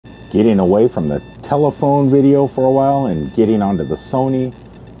getting away from the telephone video for a while and getting onto the Sony,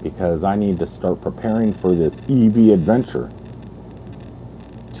 because I need to start preparing for this EV adventure.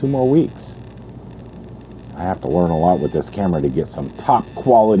 2 more weeks. I have to learn a lot with this camera to get some top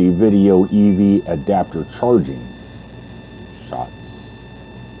quality video EV adapter charging shots.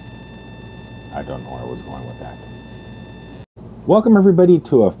 I don't know where I was going with that. Welcome everybody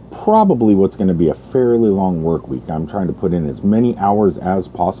to probably what's going to be a fairly long work week. I'm trying to put in as many hours as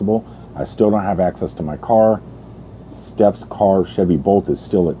possible. I still don't have access to my car. Steph's car, Chevy Bolt, is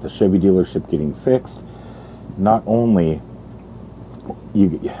still at the Chevy dealership getting fixed. Not only,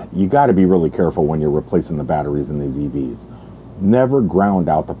 you got to be really careful when you're replacing the batteries in these EVs. Never ground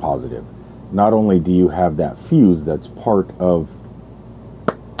out the positive. Not only do you have that fuse that's part of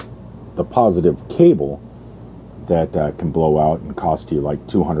the positive cable that can blow out and cost you like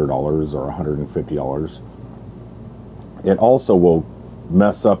 $200 or $150. It also will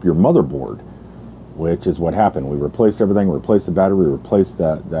mess up your motherboard, which is what happened. We replaced everything, replaced the battery, replaced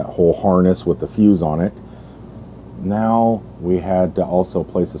that whole harness with the fuse on it. Now we had to also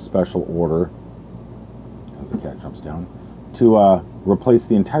place a special order, as the cat jumps down, to replace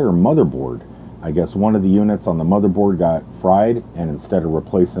the entire motherboard. I guess one of the units on the motherboard got fried, and instead of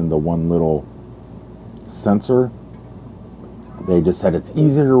replacing the one little sensor, they just said it's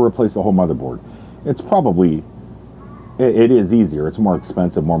easier to replace the whole motherboard. It's probably, it is easier. It's more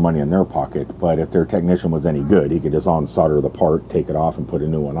expensive, more money in their pocket, but if their technician was any good, he could just on-solder the part, take it off, and put a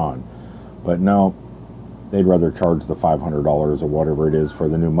new one on. But no, they'd rather charge the $500 or whatever it is for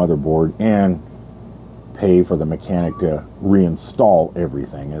the new motherboard and pay for the mechanic to reinstall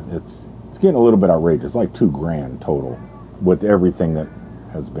everything. It's getting a little bit outrageous, like $2 grand total with everything that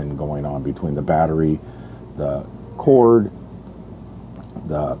has been going on between the battery, the cord,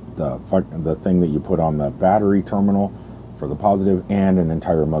 the thing that you put on the battery terminal for the positive, and an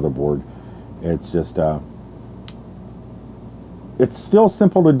entire motherboard. It's just it's still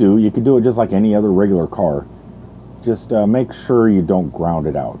simple to do. You could do it just like any other regular car. Just make sure you don't ground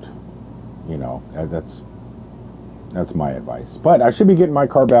it out. You know, that's my advice. But I should be getting my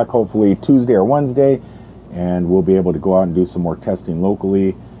car back hopefully Tuesday or Wednesday, and we'll be able to go out and do some more testing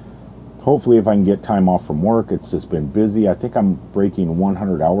locally. Hopefully if I can get time off from work. It's just been busy. I think I'm breaking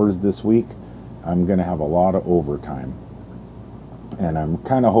 100 hours this week. I'm going to have a lot of overtime. And I'm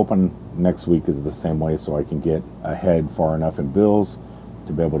kind of hoping next week is the same way, so I can get ahead far enough in bills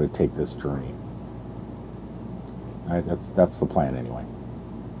to be able to take this journey. That's the plan anyway.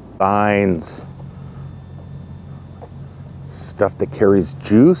 Signs. Stuff that carries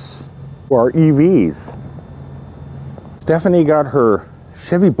juice. For our EVs. Stephanie got her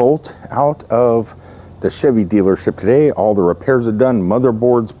Chevy Bolt out of the Chevy dealership today. All the repairs are done,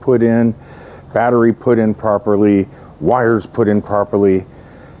 motherboards put in, battery put in properly, wires put in properly,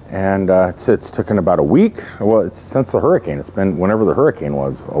 and it's taken about a week. Well, it's since the hurricane. It's been whenever the hurricane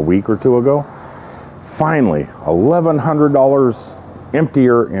was, a week or two ago. Finally, $1,100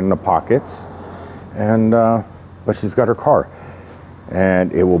 emptier in the pockets, and but she's got her car,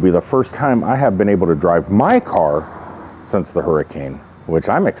 and it will be the first time I have been able to drive my car since the hurricane, which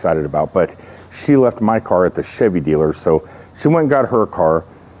I'm excited about. But she left my car at the Chevy dealer, so she went and got her car,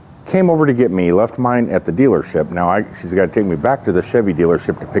 came over to get me, left mine at the dealership. Now she's got to take me back to the Chevy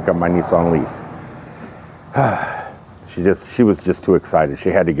dealership to pick up my Nissan Leaf. She was just too excited. She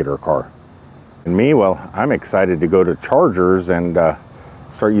had to get her car. And me, well, I'm excited to go to Chargers and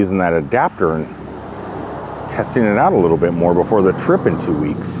start using that adapter and testing it out a little bit more before the trip in 2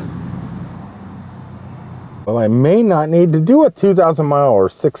 weeks. Well, I may not need to do a 2,000 mile or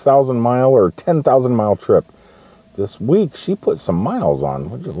 6,000 mile or 10,000 mile trip this week. She put some miles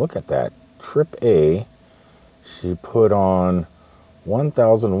on. Would you look at that? Trip A, she put on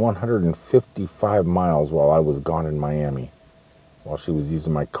 1,155 miles while I was gone in Miami, while she was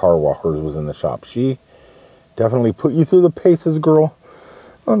using my car while hers was in the shop. She definitely put you through the paces, girl.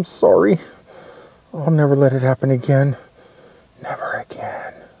 I'm sorry. I'll never let it happen again. Never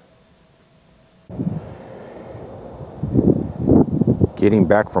again. Getting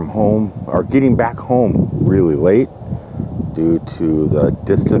back home really late due to the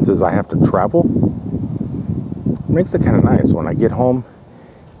distances I have to travel. Makes it kind of nice. When I get home,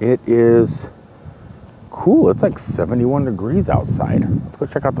 it is cool. It's like 71 degrees outside. Let's go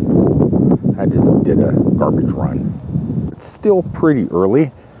check out the pool. I just did a garbage run. It's still pretty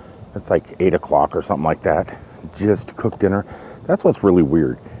early. It's like 8 o'clock or something like that. Just cooked dinner. That's what's really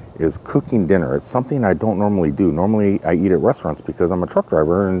weird, is cooking dinner. It's something I don't normally do. Normally I eat at restaurants because I'm a truck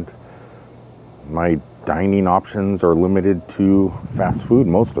driver and my dining options are limited to fast food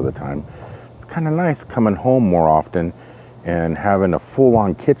most of the time. It's kind of nice coming home more often and having a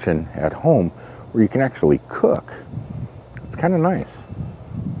full-on kitchen at home where you can actually cook. It's kind of nice.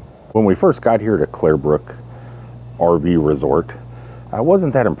 When we first got here to Clarebrook RV Resort, I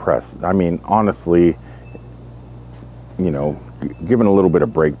wasn't that impressed. I mean, honestly, you know, given a little bit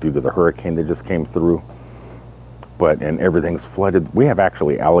of break due to the hurricane that just came through, and everything's flooded. We have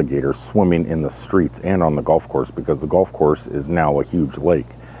actually alligators swimming in the streets and on the golf course because the golf course is now a huge lake.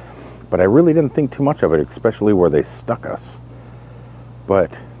 But I really didn't think too much of it, especially where they stuck us.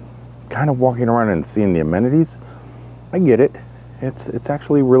 But kind of walking around and seeing the amenities, I get it. It's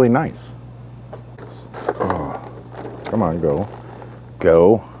actually really nice. Oh, come on, go.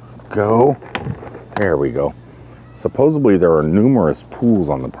 Go. Go. There we go. Supposedly there are numerous pools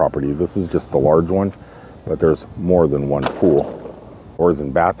on the property. This is just the large one, but there's more than one pool. Doors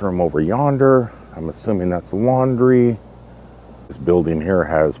and bathroom over yonder. I'm assuming that's laundry. This building here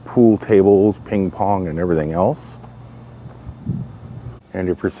has pool tables, ping pong, and everything else. And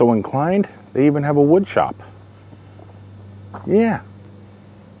if you're so inclined, they even have a wood shop. Yeah,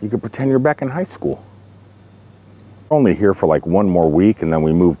 you could pretend you're back in high school. We're only here for like one more week, and then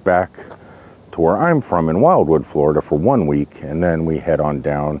we move back to where I'm from in Wildwood, Florida for 1 week, and then we head on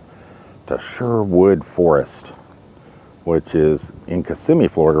down to Sherwood Forest, which is in Kissimmee,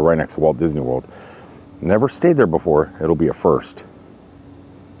 Florida, right next to Walt Disney World. Never stayed there before. It'll be a first.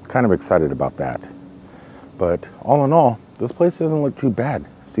 Kind of excited about that. But all in all, this place doesn't look too bad.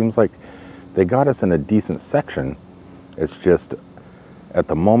 Seems like they got us in a decent section. It's just at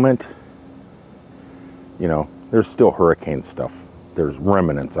the moment, you know, there's still hurricane stuff. There's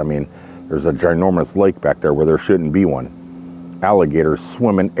remnants. I mean, there's a ginormous lake back there where there shouldn't be one. Alligators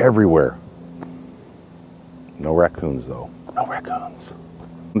swimming everywhere. No raccoons, though. No raccoons.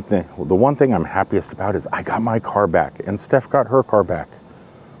 The one thing I'm happiest about is I got my car back, and Steph got her car back.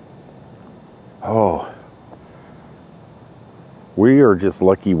 Oh. We are just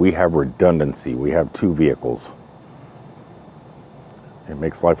lucky we have redundancy. We have 2 vehicles. It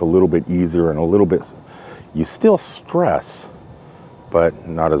makes life a little bit easier and a little bit... You still stress, but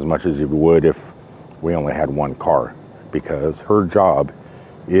not as much as you would if we only had 1 car, because her job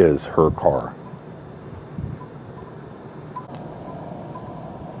is her car.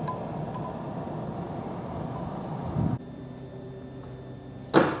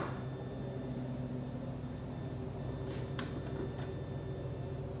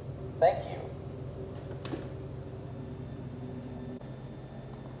 Thank you.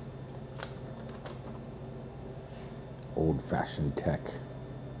 Old-fashioned tech.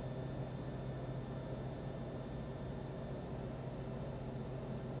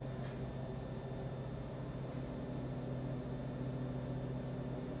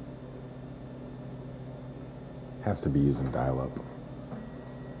 Has to be using dial-up.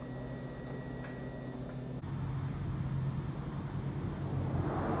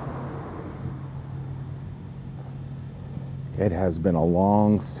 It has been a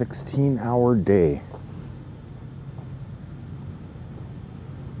long 16-hour day.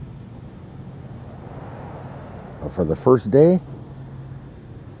 But for the first day,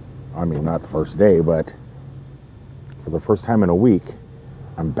 I mean, not the first day, but for the first time in a week,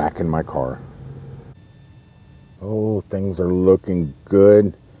 I'm back in my car. Oh, things are looking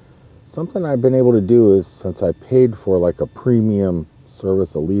good. Something I've been able to do is, since I paid for like a premium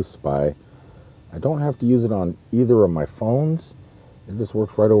service, a Leaf Spy, I don't have to use it on either of my phones. It just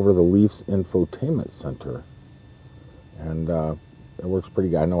works right over the Leaf's infotainment center. And it works pretty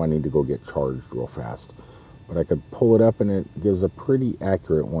good. I know I need to go get charged real fast, but I could pull it up and it gives a pretty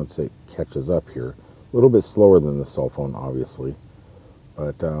accurate once it catches up here. A little bit slower than the cell phone, obviously,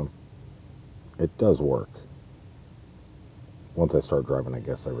 but it does work. Once I start driving, I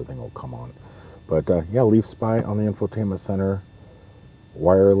guess everything will come on. But yeah, Leaf Spy on the infotainment center,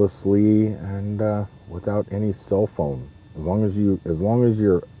 wirelessly and without any cell phone. As long as your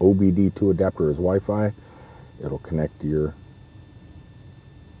OBD2 adapter is Wi-Fi, it'll connect to your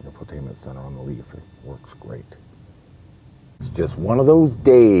infotainment center on the Leaf. It works great. It's just one of those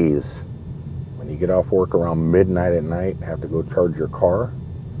days when you get off work around midnight at night, have to go charge your car.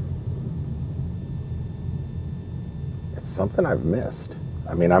 It's something I've missed.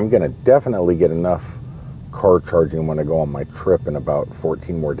 I mean, I'm gonna definitely get enough car charging when I go on my trip in about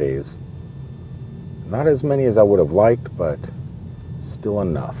 14 more days. Not as many as I would have liked, but still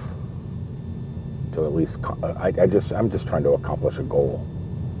enough to at least, I'm just trying to accomplish a goal.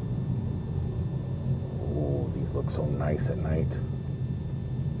 Oh, these look so nice at night.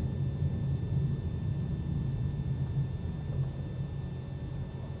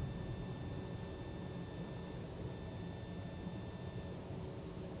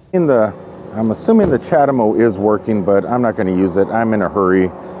 In the I'm assuming the CHAdeMO is working, but I'm not going to use it. I'm in a hurry.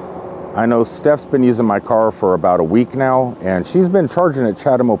 I know Steph's been using my car for about a week now, and she's been charging at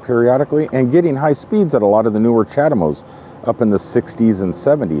CHAdeMO periodically and getting high speeds at a lot of the newer CHAdeMOs, up in the 60s and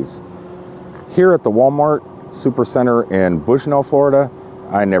 70s. Here at the Walmart Supercenter in Bushnell, Florida,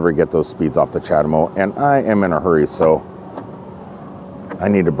 I never get those speeds off the CHAdeMO, and I am in a hurry, so I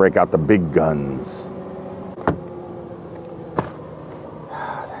need to break out the big guns.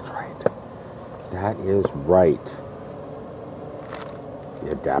 That's right. That is right.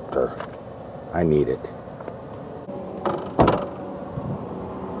 The adapter. I need it.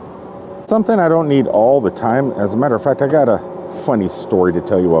 Something I don't need all the time. As a matter of fact, I got a funny story to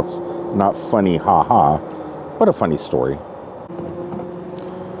tell you. Well, it's not funny, haha, but a funny story.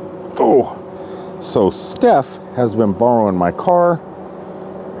 Oh, so Steph has been borrowing my car,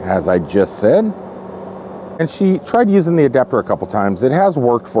 as I just said, and she tried using the adapter a couple times. It has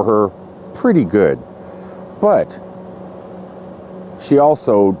worked for her pretty good, but she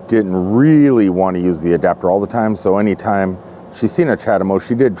also didn't really want to use the adapter all the time, so anytime she's seen a CHAdeMO,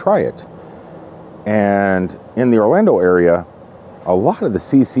 she did try it. And in the Orlando area, a lot of the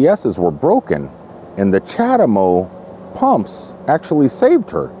CCSs were broken, and the CHAdeMO pumps actually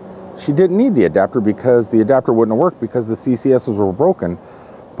saved her. She didn't need the adapter because the adapter wouldn't work because the CCSs were broken,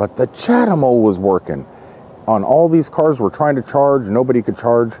 but the CHAdeMO was working. On all these cars we're trying to charge, nobody could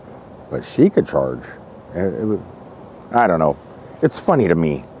charge, but she could charge. I don't know. It's funny to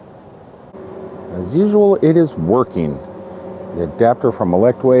me. As usual, it is working. The adapter from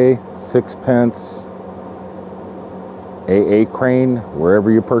Electway, 6-pence, AA Crane,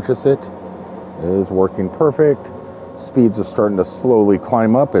 wherever you purchase it, is working perfect. Speeds are starting to slowly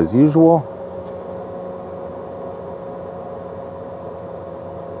climb up as usual.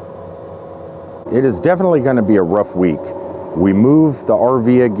 It is definitely going to be a rough week. We move the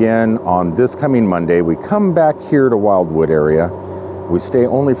RV again on this coming Monday. We come back here to Wildwood area. We stay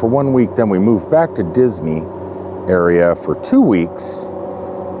only for 1 week, then we move back to Disney area for 2 weeks.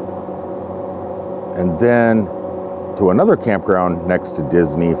 And then to another campground next to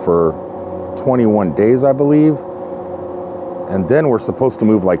Disney for 21 days, I believe. And then we're supposed to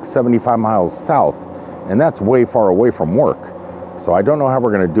move like 75 miles south, and that's way far away from work. So I don't know how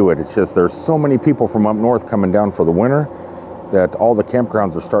we're going to do it. It's just there's so many people from up north coming down for the winter that all the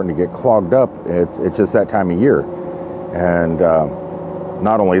campgrounds are starting to get clogged up. It's just that time of year. And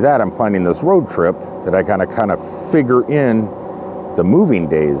not only that, I'm planning this road trip that I kind of figure in the moving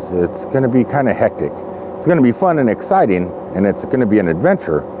days. It's going to be kind of hectic. It's going to be fun and exciting, and it's going to be an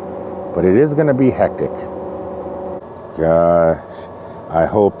adventure, but it is going to be hectic. Gosh, I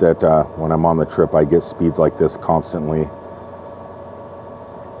hope that when I'm on the trip, I get speeds like this constantly,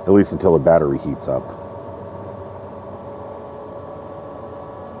 at least until the battery heats up.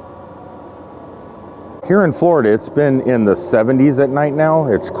 Here in Florida, it's been in the 70s at night now.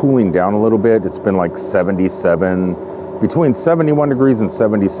 It's cooling down a little bit. It's been like 77, between 71 degrees and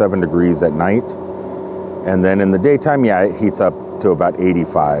 77 degrees at night. And then in the daytime, yeah, it heats up to about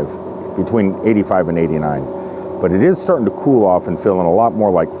 85, between 85 and 89. But it is starting to cool off and feeling a lot more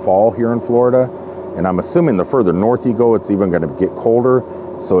like fall here in Florida. And I'm assuming the further north you go, it's even going to get colder.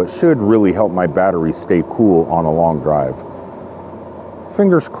 So it should really help my battery stay cool on a long drive.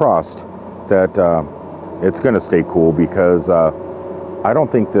 Fingers crossed that it's going to stay cool, because I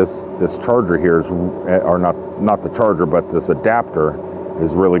don't think this charger here is, or not the charger, but this adapter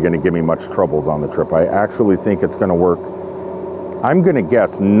is really going to give me much troubles on the trip. I actually think it's going to work. I'm going to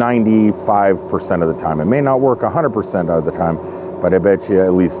guess 95% of the time. It may not work 100% of the time, but I bet you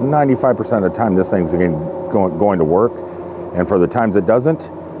at least 95% of the time this thing's going to work. And for the times it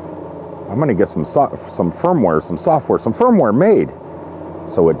doesn't, I'm going to get some firmware, some software, some firmware made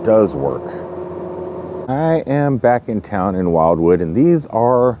so it does work. I am back in town in Wildwood, and these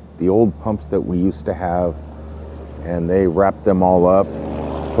are the old pumps that we used to have, and they wrapped them all up,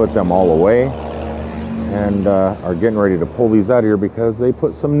 put them all away, and are getting ready to pull these out of here because they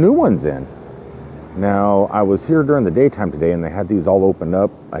put some new ones in. Now, I was here during the daytime today, and they had these all opened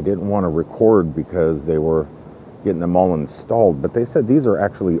up. I didn't want to record because they were getting them all installed, but they said these are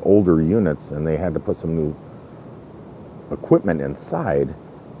actually older units, and they had to put some new equipment inside,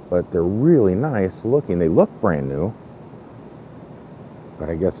 but they're really nice looking. They look brand new, but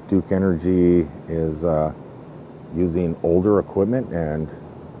I guess Duke Energy is using older equipment and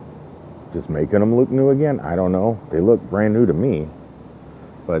just making them look new again. I don't know. They look brand new to me.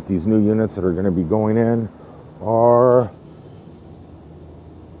 But these new units that are going to be going in are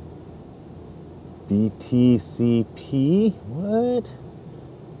BTCP. What?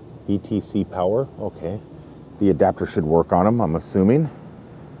 BTC power. Okay. The adapter should work on them, I'm assuming.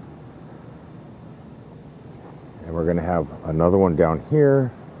 we're going to have another one down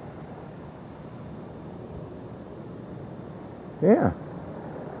here. Yeah.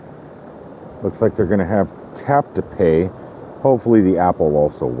 Looks like they're going to have tap to pay. Hopefully the app will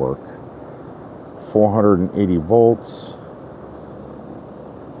also work. 480 volts.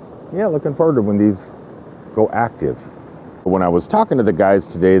 Yeah, looking forward to when these go active. When I was talking to the guys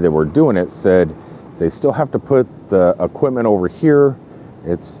today that were doing it, said they still have to put the equipment over here.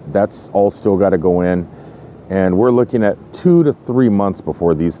 That's all still got to go in. And we're looking at 2 to 3 months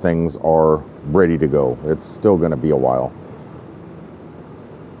before these things are ready to go. It's still going to be a while.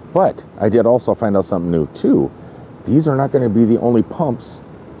 But I did also find out something new too. These are not going to be the only pumps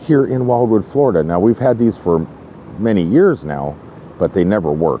here in Wildwood, Florida. Now, we've had these for many years now, but they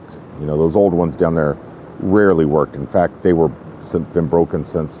never work. You know, those old ones down there rarely worked. In fact, they were been broken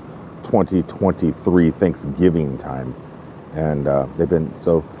since 2023 Thanksgiving time. And they've been,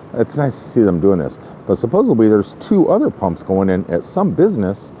 so it's nice to see them doing this. But supposedly there's 2 other pumps going in at some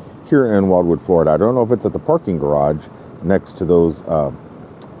business here in Wildwood, Florida. I don't know if it's at the parking garage next to those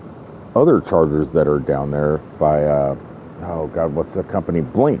other chargers that are down there by, oh God, what's the company?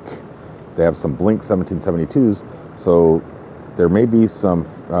 Blink. They have some Blink 1772s. So there may be some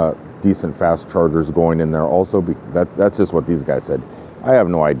decent fast chargers going in there also. That's just what these guys said. I have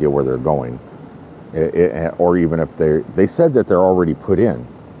no idea where they're going. Or even if they said that they're already put in.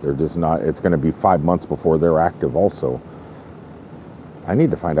 They're just not, it's going to be 5 months before they're active also. I need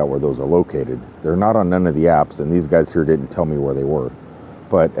to find out where those are located. They're not on none of the apps, and these guys here didn't tell me where they were.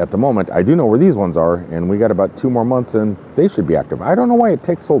 But at the moment, I do know where these ones are, and we got about 2 more months and they should be active. I don't know why it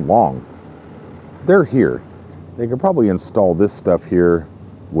takes so long. They're here. They could probably install this stuff here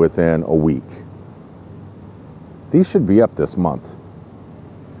within a week. These should be up this month.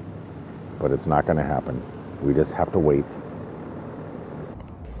 But it's not going to happen. We just have to wait.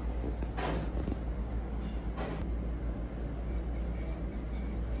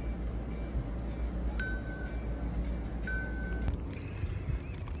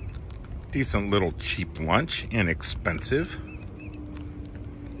 Decent little cheap lunch, inexpensive.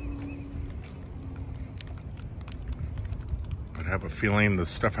 But I have a feeling the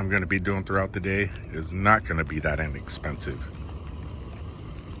stuff I'm going to be doing throughout the day is not going to be that inexpensive.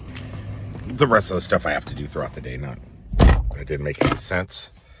 The rest of the stuff I have to do throughout the day, it didn't make any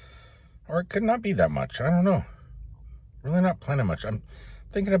sense. Or it could not be that much. I don't know. Really not planning much. I'm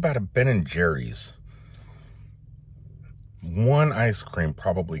thinking about a Ben & Jerry's. One ice cream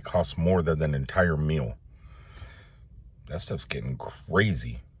probably costs more than an entire meal. That stuff's getting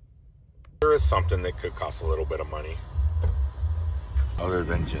crazy. There is something that could cost a little bit of money, other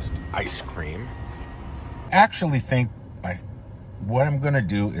than just ice cream. I actually think what I'm going to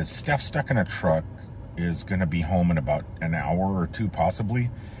do is Steph stuck in a truck is going to be home in about an hour or 2 possibly.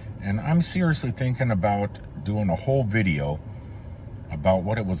 And I'm seriously thinking about doing a whole video about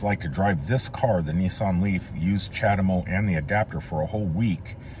what it was like to drive this car, the Nissan Leaf, use CHAdeMO and the adapter for a whole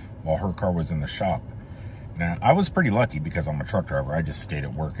week while her car was in the shop. Now, I was pretty lucky because I'm a truck driver. I just stayed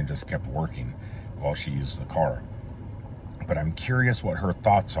at work and just kept working while she used the car. But I'm curious what her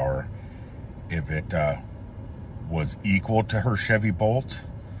thoughts are if it was equal to her Chevy Bolt.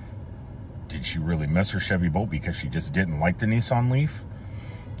 Did she really miss her Chevy Bolt because she just didn't like the Nissan Leaf?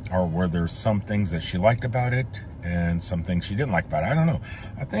 Or were there some things that she liked about it and some things she didn't like about it? I don't know.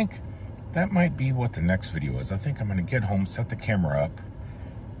 I think that might be what the next video is. I think I'm going to get home, set the camera up,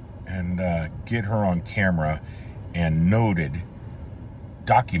 and get her on camera and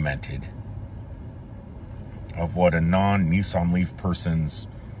documented of what a non-Nissan Leaf person's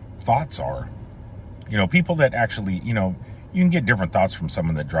thoughts are. You know, people that actually, you know, you can get different thoughts from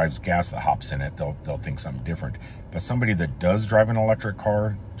someone that drives gas that hops in it. They'll think something different. But somebody that does drive an electric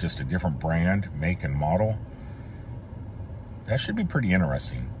car, just a different brand, make, and model, that should be pretty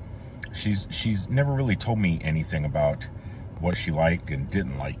interesting. She's never really told me anything about what she liked and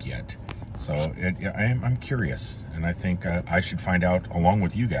didn't like yet. So I'm curious, and I think I should find out along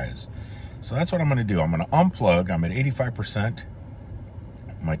with you guys. So that's what I'm going to do. I'm going to unplug. I'm at 85%.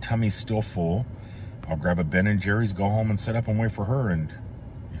 My tummy's still full. I'll grab a Ben & Jerry's, go home and set up and wait for her. And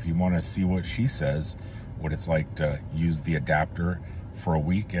if you want to see what she says, what it's like to use the adapter for a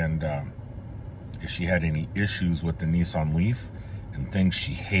week, and if she had any issues with the Nissan Leaf and things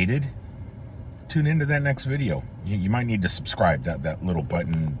she hated, tune into that next video. You might need to subscribe, that little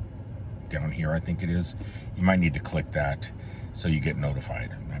button down here, I think it is. You might need to click that so you get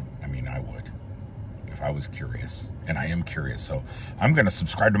notified. I mean, I would if I was curious, and I am curious. So I'm going to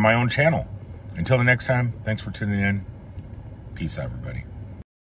subscribe to my own channel. Until the next time, thanks for tuning in. Peace out, everybody.